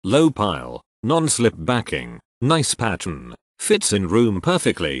Low pile, non-slip backing, nice pattern, fits in room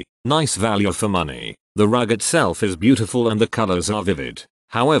perfectly, nice value for money. The rug itself is beautiful and the colors are vivid.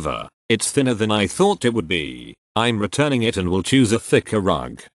 However, it's thinner than I thought it would be. I'm returning it and will choose a thicker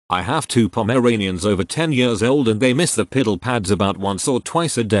rug. I have 2 Pomeranians over 10 years old and they miss the piddle pads about once or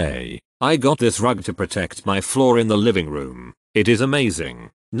twice a day. I got this rug to protect my floor in the living room. It is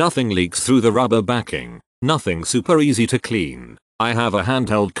amazing. Nothing leaks through the rubber backing. Nothing super easy to clean. I have a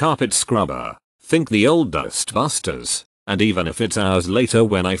handheld carpet scrubber. Think the old dust busters. And even if it's hours later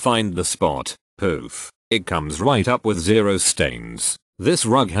when I find the spot, poof, it comes right up with 0 stains. This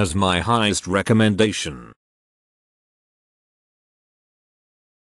rug has my highest recommendation.